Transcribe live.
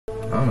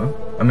don't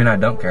know. I mean, I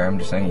don't care. I'm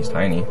just saying he's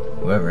tiny,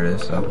 whoever it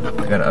is, so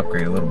I gotta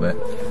upgrade a little bit.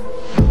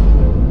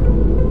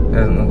 It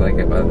doesn't look like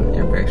it by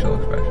your facial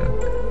expression.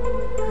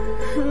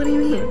 What do you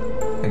mean?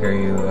 Like, are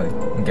you,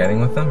 like, getting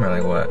with them, or,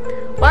 like, what?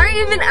 Why are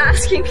you even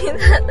asking me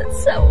that?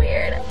 That's so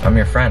weird. I'm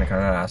your friend. Can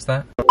I not ask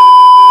that?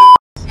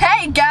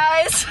 Hey,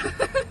 guys!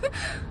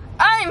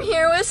 I'm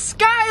here with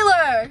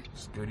Skylar!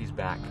 Scooty's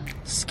back.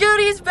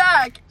 Scooty's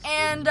back!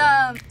 And,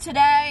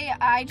 today,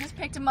 I just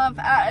picked him up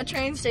at a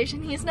train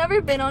station. He's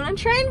never been on a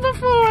train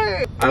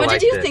before! What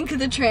did you think of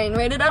the train?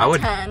 Rated out of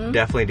 10? I would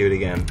definitely do it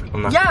again.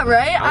 Yeah,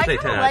 right? I say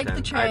kind 10 of out like of 10.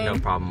 the train. I had no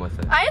problem with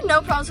it. I had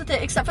no problems with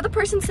it, except for the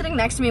person sitting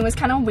next to me was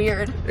kind of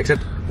weird.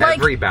 Except like,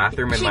 every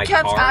bathroom in my car. She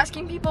kept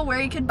asking people where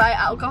you could buy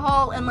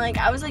alcohol, and like,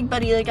 I was like,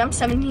 buddy, like, I'm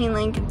 17,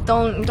 like,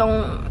 don't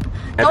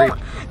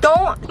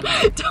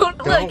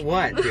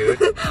what, dude?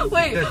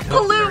 Wait,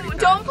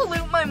 don't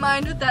pollute my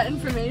mind with that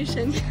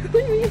information.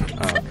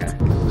 Oh,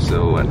 okay.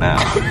 So what now?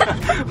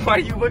 Why are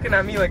you looking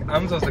at me like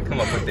I'm supposed to come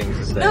up with things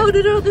to say? No,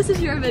 this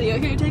is your video.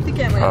 Here, take the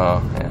camera.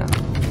 Oh, yeah.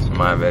 It's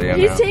my video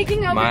He's now.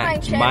 taking over my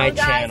channel, My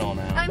guys. channel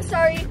now. I'm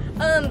sorry.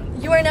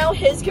 You are now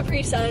his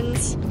Capri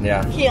Sons.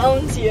 Yeah. He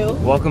owns you.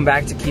 Welcome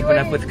back to Keeping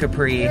Up with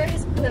Capri.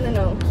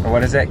 No. Or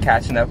what is it?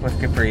 Catching Up with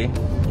Capri?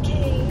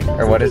 Okay.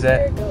 Or what is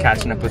it?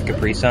 Catching Up with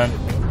Capri Sun?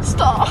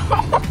 Stop.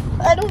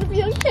 I don't want to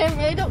be on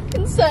camera. I don't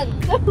consent.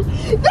 No.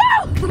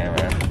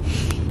 Camera.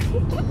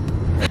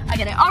 I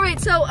get it. Alright,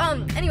 so,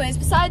 anyways,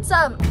 besides,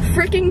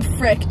 freaking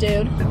frick,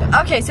 dude.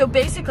 Okay, so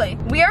basically,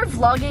 we are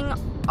vlogging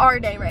our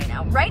day right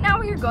now. Right now,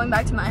 we are going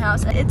back to my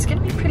house. It's gonna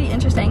be pretty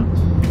interesting.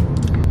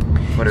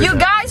 You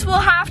guys will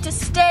have to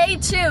stay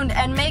tuned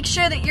and make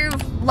sure that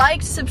you've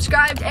liked,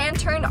 subscribed, and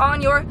turned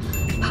on your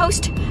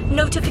post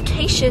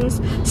notifications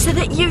so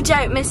that you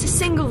don't miss a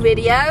single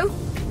video.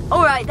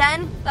 Alright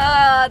then,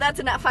 that's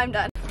enough, I'm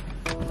done.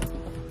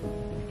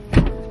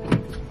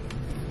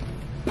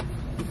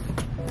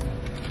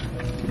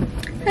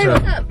 Hey,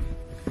 what's up?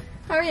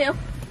 How are you?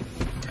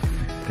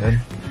 Good.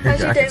 How's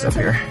your day? Up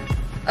here.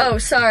 Oh,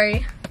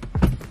 sorry.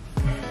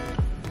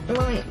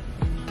 Let me...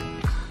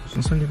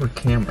 Since when do you have a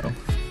camera?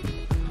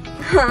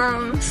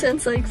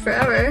 Since like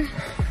forever.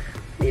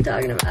 What are you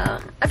talking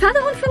about? I've had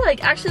that one for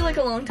like, actually like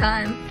a long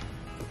time.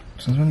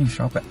 Since when you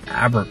shop at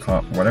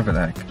Abercrombie, whatever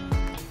the heck?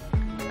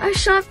 I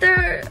shot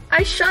there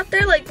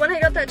like when I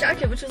got that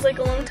jacket, which was like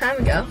a long time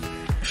ago.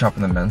 Shop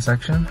in the men's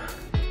section?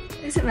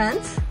 Is it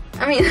men's?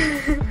 I mean,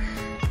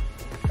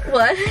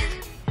 what?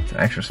 It's an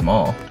extra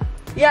small.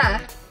 Yeah.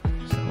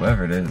 So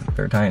whoever it is,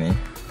 they're tiny.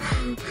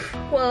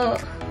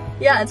 Well,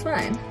 yeah, it's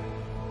mine.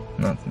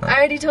 No, it's not. I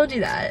already told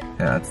you that.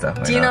 Yeah, it's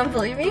definitely Do you not. not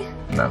believe me?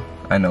 No,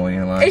 I know when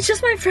you're lying. It's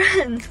just my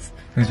friends.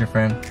 Who's your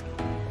friend?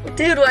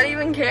 Dude, why do you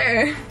even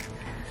care?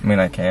 I mean,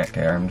 I can't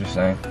care, I'm just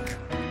saying.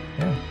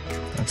 Yeah.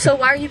 So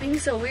why are you being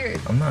so weird?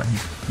 I'm not,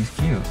 he's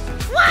cute.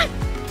 What?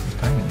 He's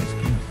tiny, he's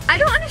cute. I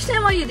don't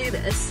understand why you do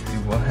this. Do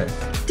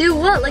what? Do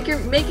what? Like you're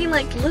making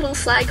like little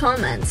sly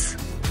comments.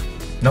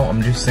 No,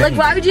 I'm just saying. Like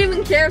why would you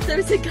even care if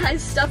there's a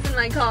guy's stuff in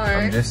my car?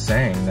 I'm just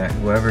saying that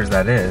whoever's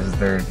that is,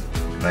 they're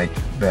like,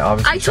 they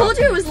obviously. I told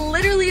you it was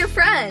literally a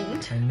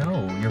friend. I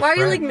know, your Why are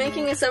you friend. like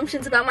making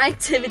assumptions about my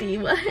activity?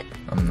 What?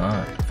 I'm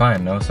not.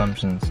 Fine, no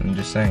assumptions. I'm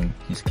just saying,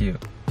 he's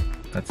cute.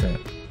 That's it.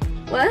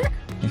 What?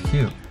 He's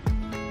cute.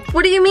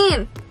 What do you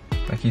mean?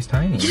 Like he's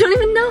tiny. You don't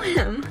even know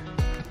him.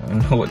 I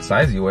don't know what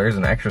size he wears,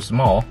 an extra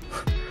small.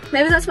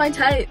 Maybe that's my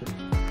type.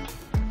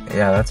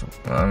 Yeah, that's,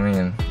 I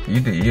mean, you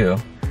do you.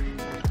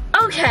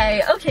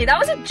 Okay, that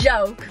was a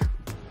joke.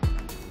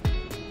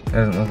 It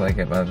doesn't look like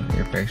it by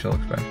your facial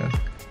expression.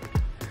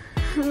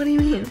 What do you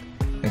mean?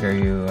 Like, are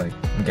you,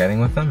 like, getting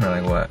with them, or,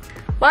 like, what?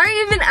 Why are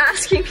you even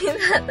asking me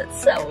that?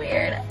 That's so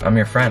weird. I'm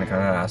your friend, can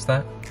I not ask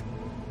that?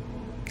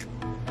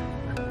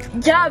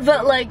 Yeah,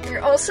 but, like,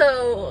 you're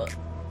also...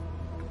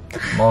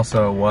 I'm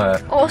also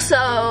what? Also...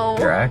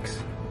 Your ex?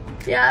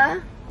 Yeah?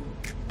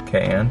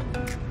 Okay, and?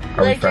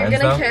 Are we friends, you're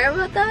gonna though? care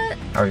about that?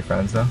 Are we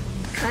friends, though?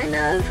 Kind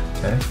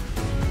of. Okay.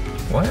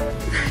 What?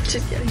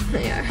 Just kidding,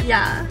 they are.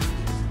 Yeah.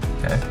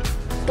 Okay.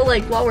 But,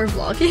 like, while we're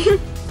vlogging...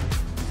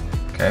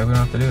 Okay, we don't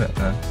have to do it,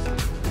 then.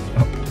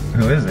 Oh,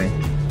 who is he?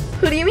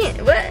 Who do you mean?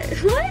 What?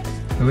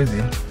 Who is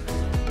he?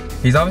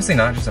 He's obviously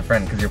not just a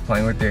friend, because you're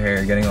playing with your hair,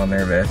 you're getting all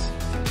nervous.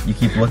 You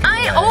keep looking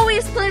away. I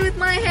always play with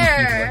my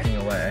hair. You keep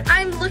looking away.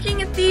 I'm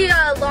looking at the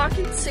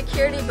lock-in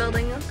security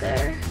building up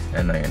there.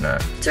 And no, you're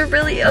not. It's a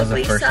really That was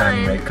ugly the first time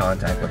you sign. made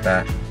contact with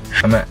that.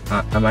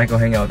 I might go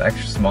hang out with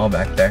extra small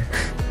back there.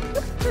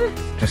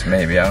 Just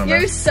maybe, I don't know.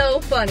 You're so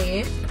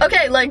funny.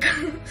 Okay, like,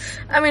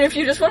 I mean, if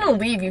you just want to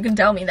leave, you can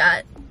tell me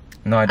that.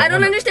 No, I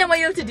don't understand why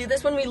you have to do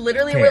this when we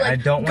literally Okay, were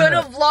like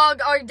gonna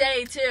vlog our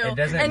day too. It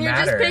doesn't and you're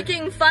matter. just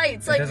picking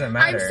fights. It Like, doesn't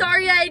matter. I'm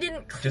sorry I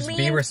didn't clean. Just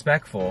be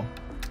respectful.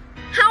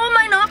 How am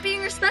I not being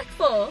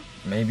respectful?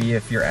 Maybe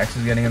if your ex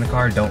is getting in the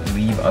car, don't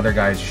leave other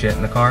guys' shit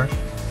in the car.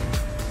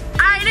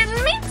 I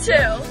didn't mean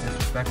to. It's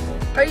disrespectful.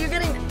 Are you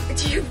getting,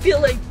 do you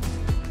feel like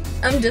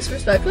I'm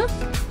disrespectful?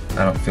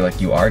 I don't feel like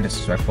you are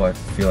disrespectful. I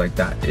feel like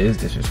that is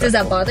disrespectful. Does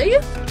that bother you?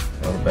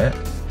 A little bit.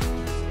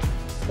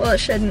 Well, it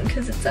shouldn't,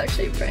 because it's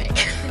actually a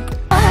prank.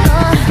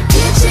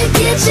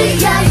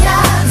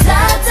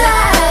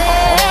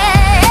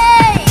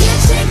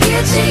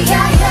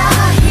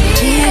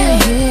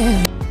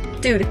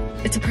 Dude,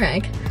 it's a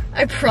prank.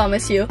 I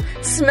promise you.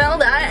 Smell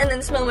that and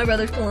then smell my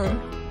brother's cologne.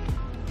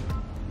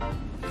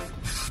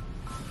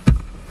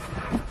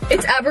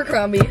 It's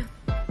Abercrombie.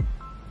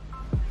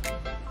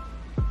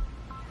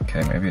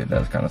 Okay, maybe it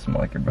does kind of smell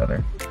like your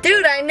brother.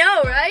 Dude, I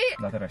know, right?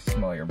 Not that I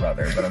smell your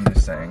brother, but I'm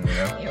just saying, you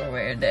know? You're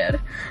weird, dude.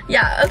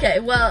 Yeah,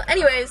 okay, well,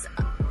 anyways,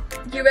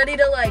 you ready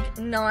to, like,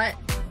 not,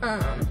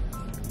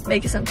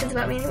 make assumptions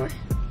about me anymore?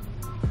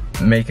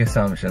 Make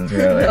assumptions,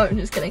 really. No, I'm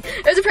just kidding.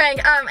 It was a prank.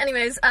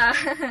 Anyways,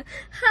 ha,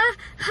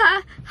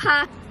 ha,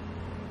 ha.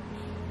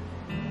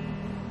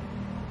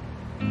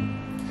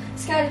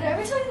 Sky, did I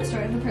ever tell you the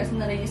story of the person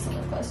that I used to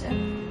live close to?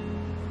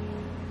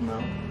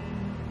 No.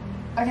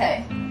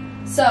 Okay,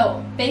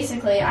 so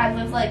basically I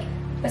lived like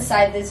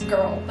beside this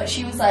girl, but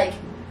she was like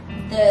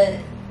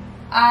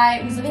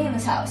I was living in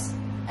this house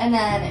and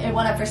then it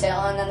went up for sale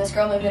and then this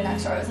girl moved in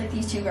next door. It was like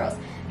these two girls.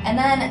 And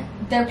then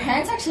their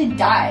parents actually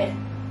died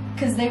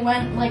because they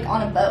went like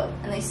on a boat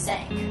and they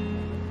sank.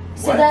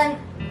 So What? then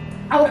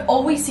I would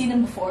always see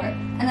them before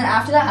and then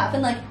after that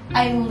happened, like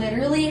I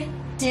literally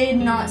did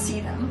not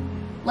see them.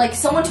 Like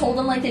someone told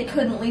them like they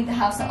couldn't leave the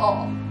house at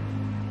all.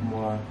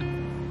 Why?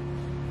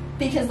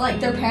 Because like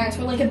their parents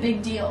were like a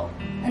big deal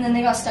and then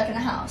they got stuck in the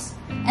house.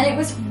 And it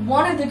was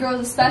one of the girls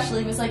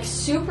especially was like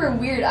super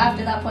weird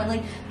after that point.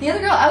 Like the other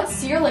girl, I would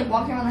see her like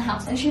walking around the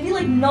house and she'd be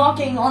like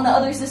knocking on the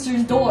other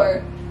sister's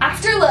door.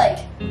 After like,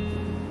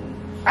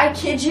 I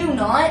kid you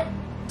not,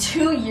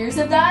 2 years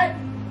of that,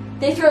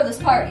 they throw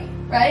this party,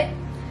 right?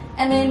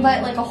 And they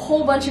invite like a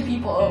whole bunch of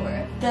people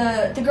over.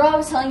 The girl I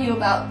was telling you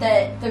about,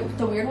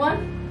 the weird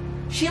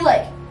one, she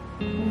like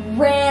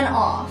ran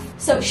off.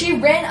 So she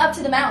ran up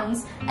to the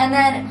mountains and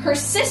then her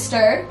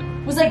sister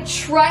was like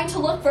trying to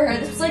look for her.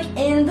 This was like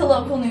in the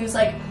local news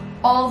like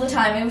all the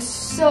time. It was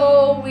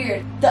so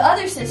weird. The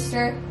other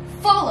sister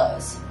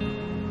follows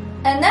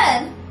and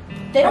then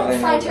they don't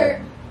find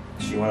her.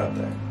 She went up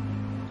there.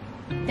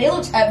 They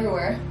looked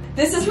everywhere.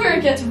 This is where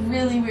it gets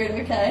really weird,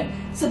 okay?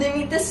 So they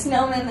meet this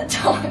snowman that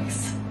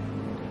talks.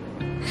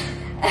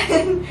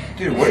 And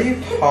dude, what are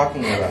you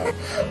talking about?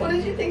 what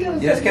did you think I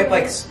was You just kept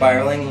about? like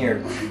spiraling in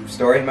your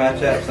story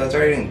matchup, so I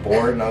started getting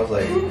bored and I was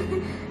like,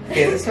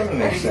 okay, this doesn't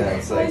make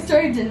sense. My Like,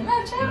 story didn't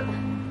match up?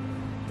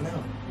 no.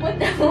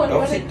 What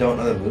Obviously don't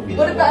know the movie.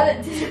 what that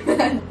about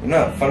well. it did You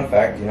know, fun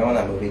fact, you know when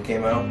that movie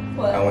came out?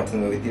 What? I went to the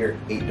movie theater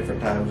 8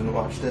 different times and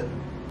watched it.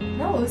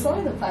 No, it was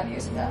longer than 5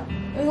 years ago.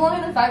 It was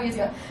longer than 5 years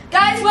ago.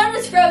 Guys, when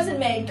was Frozen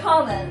made?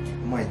 Comment.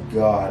 Oh my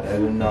god, I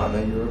did not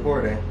know you were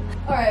recording.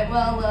 Alright,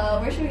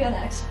 well, where should we go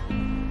next?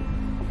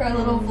 For a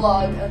little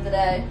vlog of the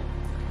day.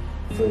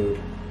 Food.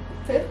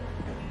 Food?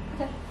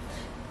 Okay.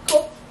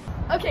 Cool.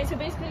 Okay, so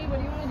basically, what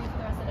do you want to do for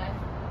the rest of the day?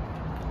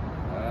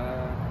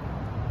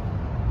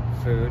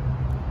 Food.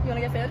 You want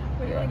to get food?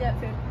 Where do you want to get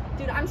food?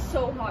 Dude, I'm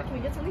so hot. Can we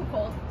get something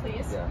cold,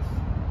 please? Yes.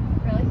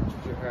 Really?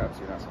 Keep your hair up so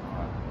you're not so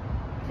hot.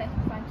 Okay,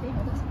 fine. Can you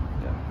hold this?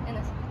 Yeah. And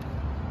this.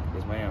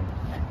 Yes, ma'am.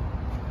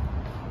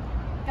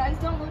 Guys,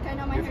 don't look. I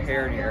know my You have hair's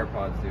hair in not your real.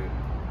 AirPods, dude.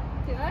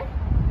 Do I?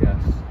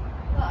 Yes.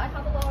 Well, I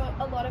have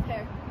a lot of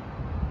hair.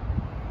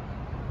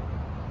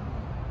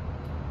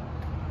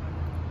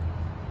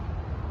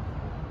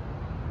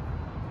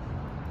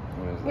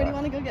 What is Where do that? you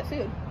want to go get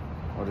food?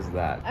 What is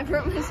that? I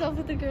burnt myself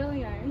with a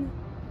curling iron.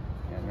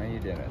 Yeah, no, you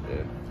didn't,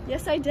 dude.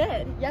 Yes, I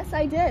did. Yes,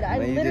 I did. I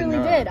No, you did literally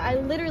not. did. I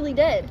literally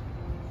did.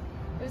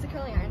 It was a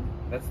curling iron.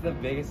 That's the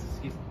biggest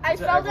excuse. I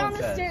That's what fell down everyone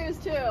the says. stairs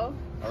too.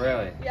 Oh,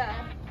 really? Yeah.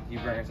 You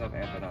burnt yourself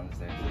and fell down the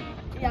stairs.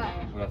 Yeah.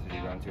 What else did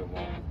you run into a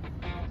wall?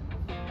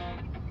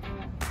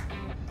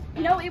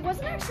 No, it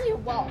wasn't actually a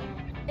wall.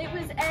 It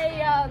was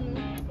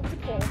a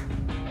pole.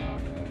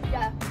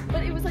 Yeah.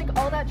 But it was like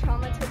all that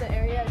trauma to the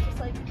area just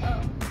like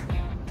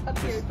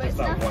appeared. Just, But it's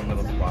that nothing. one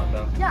little It's spot,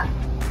 though, Yeah.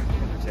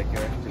 in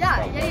particular. Just Yeah,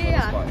 that one yeah,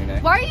 little spot in your yeah.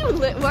 neck.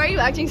 Why are you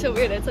acting so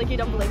weird? It's like you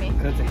don't believe me.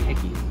 Because it's a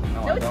hickey.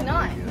 No, I it's don't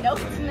not. believe you. No,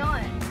 That's what it's it is.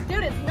 not.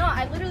 Dude, it's not.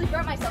 I literally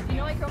burnt myself. You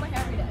know I curl my hair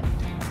every day.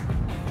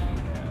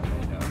 Yeah,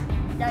 I know.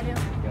 Yeah, I do. You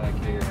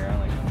like carry your hair around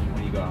like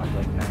when you go out to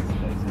like fancy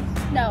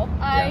places. No,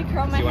 I Yeah,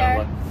 curl my 'cause you hair.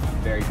 wanna look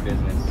very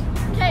business.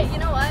 Okay, you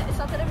know what? It's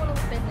not that I want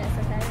to look business,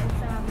 okay?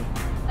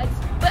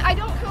 But I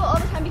don't curl all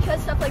the time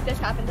because stuff like this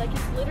happens. Like,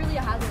 it's literally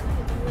a hazard. Like,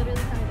 it's literally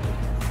kind of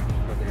dangerous.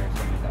 Put the hair in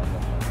so many thousand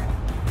dollars.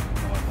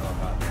 No one know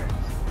about there.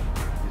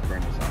 Just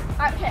burn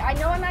yourself. Okay, I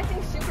know I'm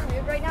acting super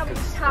weird right now, but you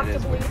just have It to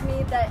is believe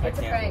me that I it's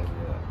a can't prank. believe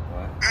you.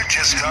 What? You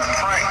just got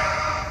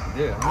pranked.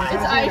 Dude, I'm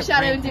It's not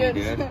eyeshadow, prank you,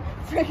 dude.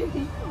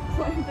 Freaking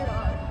wipe it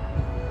off.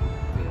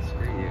 Dude,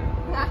 screw you.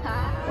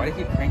 Why do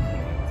you keep pranking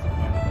me? What's the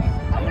point of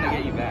that? I'm gonna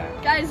get you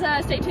back. Guys,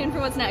 stay tuned for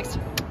what's next.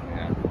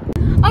 Yeah.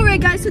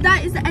 Alright guys, so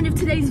that is the end of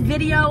today's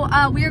video.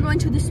 We are going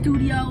to the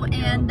studio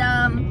and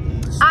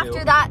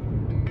after that,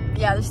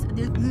 yeah, the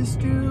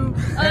stew.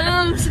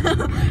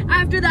 So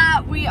after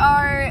that, we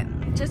are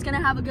just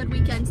gonna have a good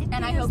weekend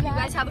and I hope you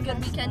guys have a good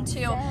weekend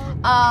too.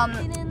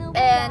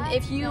 And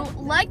if you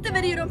like the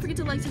video, don't forget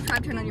to like,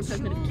 subscribe, turn on your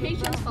post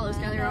notifications, follow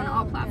Skylar on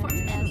all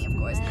platforms and me of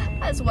course.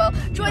 I as well.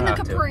 Join the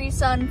Capri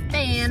Sun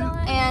fan,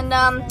 and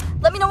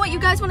let me know what you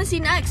guys want to see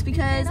next,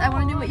 because I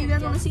want to do what you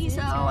guys want to see.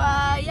 So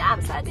yeah,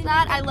 besides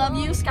that, I love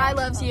you, Sky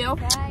loves you,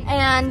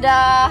 and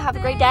have a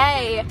great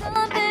day.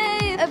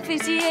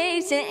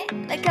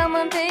 Appreciation, like I'm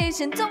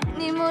impatient, don't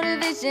need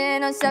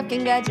motivation or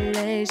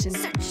self-congratulations.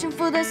 Searching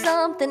for the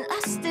something,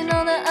 lost in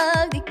all the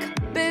ugly,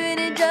 buried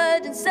in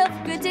judge and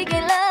self-critique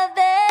and love.